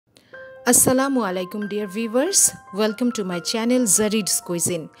আসসালামু আলাইকুম dear viewers, welcome to my channel জারিডস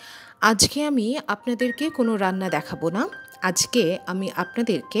cuisine. আজকে আমি আপনাদেরকে কোনো রান্না দেখাবো না। আজকে আমি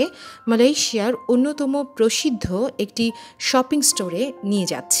আপনাদেরকে মালয়েশিয়ার অন্যতম প্রসিদ্ধ একটি শপিং স্টোরে নিয়ে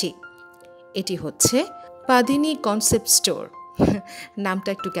যাচ্ছি। এটি হচ্ছে পাদিনি কনসেপ্ট স্টোর। নামটা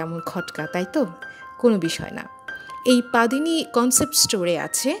একটু কেমন খটকা, তাই তো? কোনো বিষয় না। এই পাদিনি কনসেপ্ট স্টোরে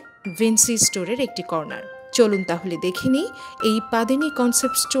আছে ভিনসি স্টোরের একটি কর্নার। চলুন তাহলে দেখে নিই এই পাদিনি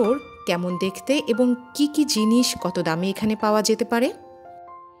কনসেপ্ট স্টোর কেমন দেখতে এবং কি কি জিনিস কত দামে এখানে পাওয়া যেতে পারে।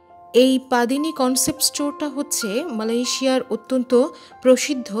 এই পাদিনি কনসেপ্ট স্টোরটা হচ্ছে মালয়েশিয়ার অত্যন্ত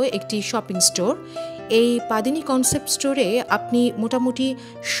প্রসিদ্ধ একটি শপিং স্টোর। এই পাদিনি কনসেপ্ট স্টোরে আপনি মোটামুটি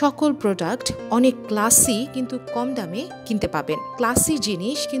সকল প্রোডাক্ট অনেক ক্লাসি কিন্তু কম দামে কিনতে পাবেন। ক্লাসি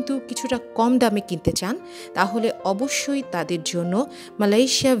জিনিস কিন্তু কিছুটা কম দামে কিনতে চান তাহলে অবশ্যই তাদের জন্য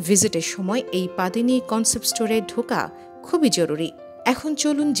মালয়েশিয়া ভিজিটের সময় এই পাদিনি কনসেপ্ট স্টোরে ঢোকা খুবই জরুরি। এখন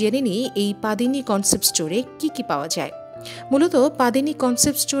চলুন জেনে নিই এই পাদিনি কনসেপ্ট স্টোরে কি কি পাওয়া যায়। মূলত পাদিনি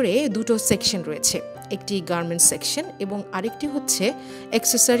কনসেপ্ট স্টোরে দুটো সেকশন রয়েছে, একটি গার্মেন্টস সেকশন এবং আরেকটি হচ্ছে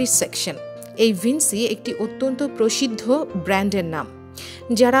অ্যাক্সেসরিজ সেকশন। এই ভিনসি একটি অত্যন্ত প্রসিদ্ধ ব্র্যান্ডের নাম।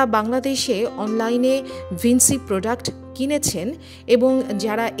 যারা বাংলাদেশে অনলাইনে ভিনসি প্রোডাক্ট কিনেছেন এবং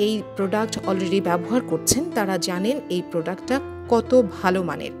যারা এই প্রোডাক্ট অলরেডি ব্যবহার করছেন তারা জানেন এই প্রোডাক্টটা কত ভালো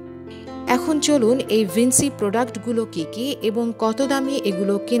মানের। এখন চলুন এই ভিনসি প্রোডাক্টগুলো কী কী এবং কত দামে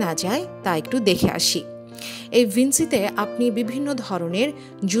এগুলো কেনা যায় তা একটু দেখে আসি। এই ভিনসিতে আপনি বিভিন্ন ধরনের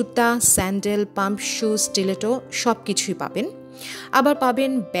জুতা, স্যান্ডেল, পাম্প শু, স্টিলেটো সব কিছুই পাবেন। আবার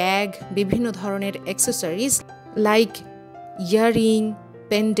পাবেন ব্যাগ, বিভিন্ন ধরনের অ্যাক্সেসরিজ লাইক ইয়াররিং,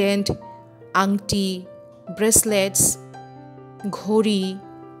 পেন্ডেন্ট, আংটি, ব্রেসলেটস, ঘড়ি,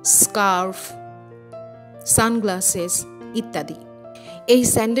 স্কার্ফ, সানগ্লাসেস ইত্যাদি। এই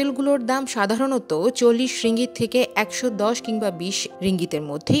স্যান্ডেলগুলোর দাম সাধারণত 40 রিঙ্গিত থেকে 110 কিংবা 20 রিঙ্গিতের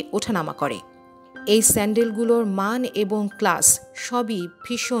মধ্যেই ওঠানামা করে। এই স্যান্ডেলগুলোর মান এবং ক্লাস সবই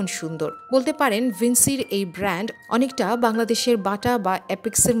ভীষণ সুন্দর। বলতে পারেন ভিনসির এই ব্র্যান্ড অনেকটা বাংলাদেশের বাটা বা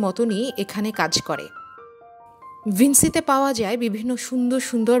অ্যাপেক্সের মতনই এখানে কাজ করে। ভিনসিতে পাওয়া যায় বিভিন্ন সুন্দর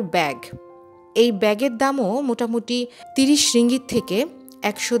সুন্দর ব্যাগ। এই ব্যাগের দামও মোটামুটি 30 রিঙ্গিত থেকে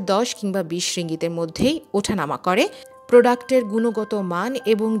 110 কিংবা 20 রিঙ্গিতের মধ্যেই ওঠানামা করে। প্রোডাক্টের গুণগত মান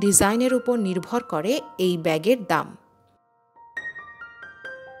এবং ডিজাইনের উপর নির্ভর করে এই ব্যাগের দাম।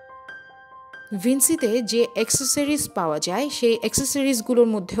 ভিনসিতে যে অ্যাক্সেসরিজ পাওয়া যায় সেই অ্যাক্সেসরিজগুলোর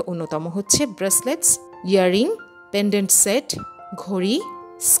মধ্যে অন্যতম হচ্ছে ব্রেসলেটস, ইয়াররিং, পেন্ডেন্ট সেট, ঘড়ি,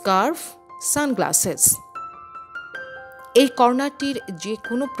 স্কার্ফ, সানগ্লাসেস। এই কর্নারটির যে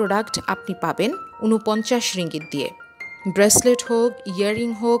কোনো প্রোডাক্ট আপনি পাবেন 49 রিঙ্গিত দিয়ে। ব্রেসলেট হোক,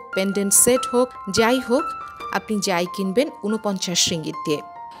 ইয়াররিং হোক, পেন্ডেন্ট সেট হোক, যাই হোক আপনি যাই কিনবেন 49 রিঙ্গিত দিয়ে।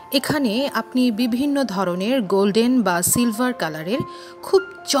 এখানে আপনি বিভিন্ন ধরনের গোল্ডেন বা সিলভার কালারের খুব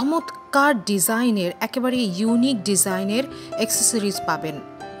চমৎকার ডিজাইনের, একেবারে ইউনিক ডিজাইনের অ্যাক্সেসরিজ পাবেন।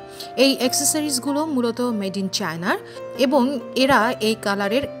 এই অ্যাক্সেসরিজগুলো মূলত মেড ইন চায়নার এবং এরা এই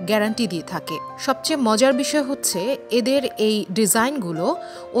কালারের গ্যারান্টি দিয়ে থাকে। সবচেয়ে মজার বিষয় হচ্ছে এদের এই ডিজাইনগুলো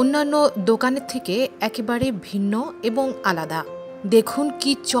অন্যান্য দোকানের থেকে একেবারে ভিন্ন এবং আলাদা। দেখুন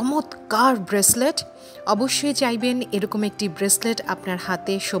কি চমৎকার ব্রেসলেট! অবশ্যই চাইবেন এরকম একটি ব্রেসলেট আপনার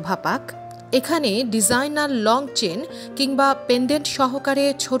হাতে শোভা পাক। এখানে ডিজাইনার লং চেন কিংবা পেন্ডেন্ট সহকারে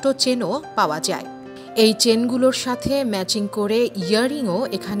ছোট চেনও পাওয়া যায়। এই চেনগুলোর সাথে ম্যাচিং করে ইয়াররিংও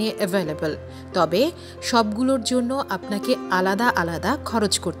এখানে অ্যাভেলেবল, তবে সবগুলোর জন্য আপনাকে আলাদা আলাদা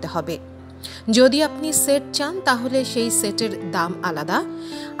খরচ করতে হবে। যদি আপনি সেট চান তাহলে সেই সেটের দাম আলাদা,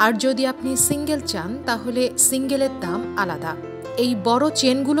 আর যদি আপনি সিঙ্গেল চান তাহলে সিঙ্গেলের দাম আলাদা। এই বড়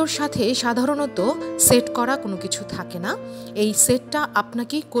চেনগুলোর সাথে সাধারণত সেট করা কোনো কিছু থাকে না, এই সেটটা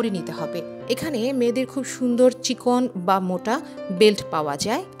আপনাকেই করে নিতে হবে। এখানে মেয়েদের খুব সুন্দর চিকন বা মোটা বেল্ট পাওয়া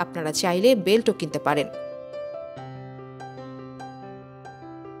যায়, আপনারা চাইলে বেল্টও কিনতে পারেন।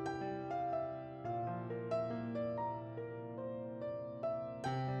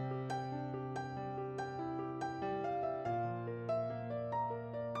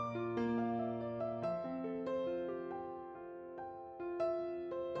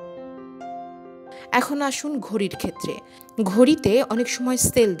 এখন আসুন ঘড়ির ক্ষেত্রে। ঘড়িতে অনেক সময়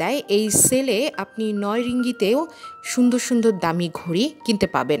সেল দেয়, এই সেলে আপনি 9 রিঙ্গিতেও সুন্দর সুন্দর দামি ঘড়ি কিনতে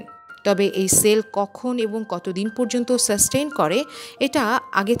পাবেন। তবে এই সেল কখন এবং কতদিন পর্যন্ত সাস্টেইন করে এটা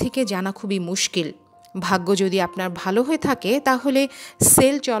আগে থেকে জানা খুবই মুশকিল। ভাগ্য যদি আপনার ভালো হয়ে থাকে তাহলে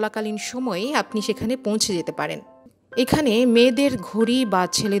সেল চলাকালীন সময়ে আপনি সেখানে পৌঁছে যেতে পারেন। এখানে মেয়েদের ঘড়ি বা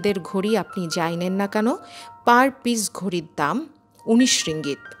ছেলেদের ঘড়ি আপনি যাই নেন না কেন, পার পিস ঘড়ির দাম 19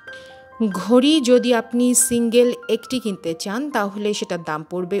 রিঙ্গিত। ঘড়ি যদি আপনি সিঙ্গেল একটি কিনতে চান তাহলে সেটার দাম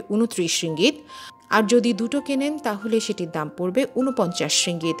পড়বে 29 রিঙ্গিত, আর যদি দুটো কেনেন তাহলে সেটির দাম পড়বে 49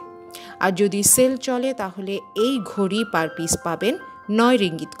 রিঙ্গিত। আর যদি সেল চলে তাহলে এই ঘড়ি পার পিস পাবেন 9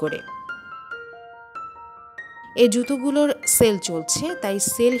 রিঙ্গিত করে। এই জুতোগুলোর সেল চলছে, তাই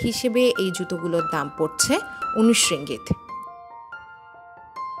সেল হিসেবে এই জুতোগুলোর দাম পড়ছে 19 রিঙ্গিত।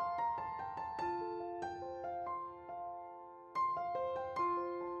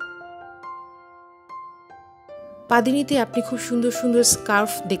 পাদিনিতে আপনি খুব সুন্দর সুন্দর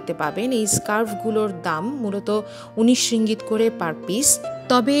স্কার্ফ দেখতে পাবেন। এই স্কার্ফগুলোর দাম মূলত 19 রিঙ্গিত করে পার পিস।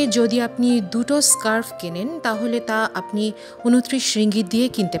 তবে যদি আপনি দুটো স্কার্ফ কেনেন তাহলে তা আপনি 29 রিঙ্গিত দিয়ে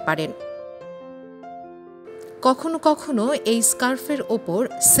কিনতে পারেন। কখনো কখনো এই স্কার্ফের ওপর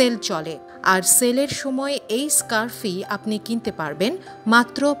সেল চলে, আর সেলের সময় এই স্কার্ফই আপনি কিনতে পারবেন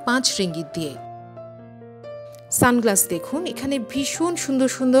মাত্র 5 রিঙ্গিত দিয়ে। সানগ্লাস দেখুন, এখানে ভীষণ সুন্দর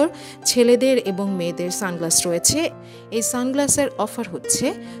সুন্দর ছেলেদের এবং মেয়েদের সানগ্লাস রয়েছে। এই সানগ্লাসের অফার হচ্ছে,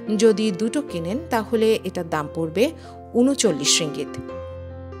 যদি দুটো কিনেন তাহলে এটার দাম পড়বে 39 রিঙ্গিত।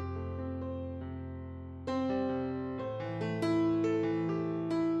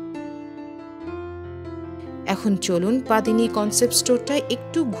 এখন চলুন পাদিনি কনসেপ্ট স্টোরটা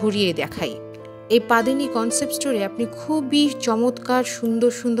একটু ঘুরিয়ে দেখাই। এই পাদিনি কনসেপ্ট স্টোরে আপনি খুবই চমৎকার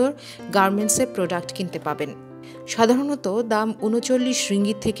সুন্দর সুন্দর গার্মেন্টসের প্রোডাক্ট কিনতে পাবেন। সাধারণত দাম 39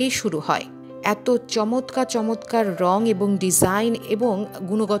 রিঙ্গিত থেকেই শুরু হয়। এত চমৎকার চমৎকার রং এবং ডিজাইন এবং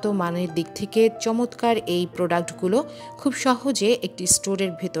গুণগত মানের দিক থেকে চমৎকার এই প্রোডাক্টগুলো খুব সহজে একটি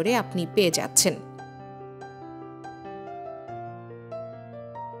স্টোরের ভেতরে আপনি পেয়ে যাচ্ছেন।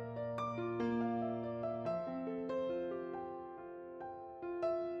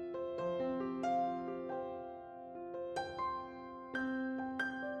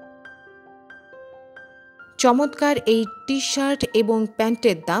 চমৎকার এই টি শার্ট এবং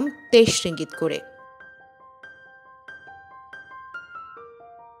প্যান্টের দাম 23 রিঙ্গিত করে।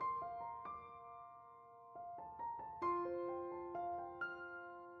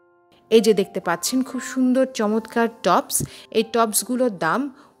 এই যে দেখতে পাচ্ছেন খুব সুন্দর চমৎকার টপস, এই টপসগুলোর দাম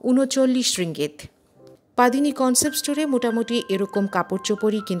 39 রিঙ্গিত। পাদিনি কনসেপ্ট স্টোরে মোটামুটি এরকম কাপড়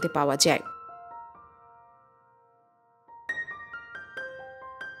চোপড়ই কিনতে পাওয়া যায়।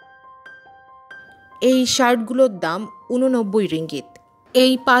 এই শার্টগুলোর দাম 89 রিঙ্গিত।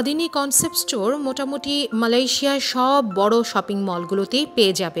 এই পাদিনি কনসেপ্ট স্টোর মোটামুটি মালয়েশিয়ার সব বড় শপিং মলগুলোতেই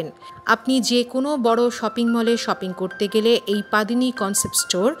পেয়ে যাবেন। আপনি যে কোনো বড় শপিং মলে শপিং করতে গেলে এই পাদিনি কনসেপ্ট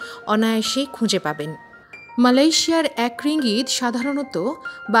স্টোর অনায়াসে খুঁজে পাবেন। মালয়েশিয়ার 1 রিঙ্গিত সাধারণত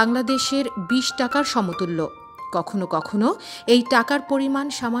বাংলাদেশের 20 টাকার সমতুল্য। কখনো কখনো এই টাকার পরিমাণ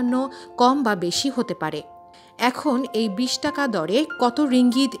সামান্য কম বা বেশি হতে পারে। এখন এই 20 টাকা দরে কত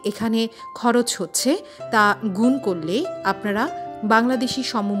রিঙ্গিত এখানে খরচ হচ্ছে তা গুণ করলেই আপনারা বাংলাদেশি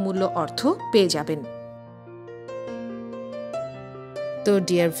সমমূল্য অর্থ পেয়ে যাবেন। তো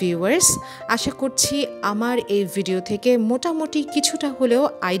ডিয়ার ভিউয়ার্স, আশা করছি আমার এই ভিডিও থেকে মোটামুটি কিছুটা হলেও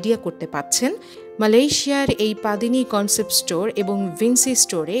আইডিয়া করতে পারছেন মালয়েশিয়ার এই পাদিনি কনসেপ্ট স্টোর এবং ভিনসি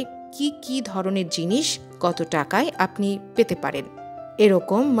স্টোরে কি কি ধরনের জিনিস কত টাকায় আপনি পেতে পারেন।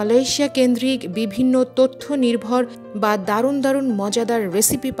 এরকম মালয়েশিয়া কেন্দ্রিক বিভিন্ন তথ্য নির্ভর বা দারুণ দারুণ মজাদার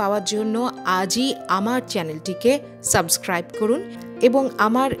রেসিপি পাওয়ার জন্য আজই আমার চ্যানেলটিকে সাবস্ক্রাইব করুন এবং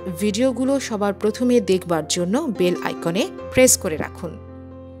আমার ভিডিওগুলো সবার প্রথমে দেখবার জন্য বেল আইকনে প্রেস করে রাখুন।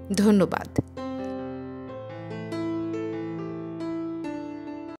 ধন্যবাদ।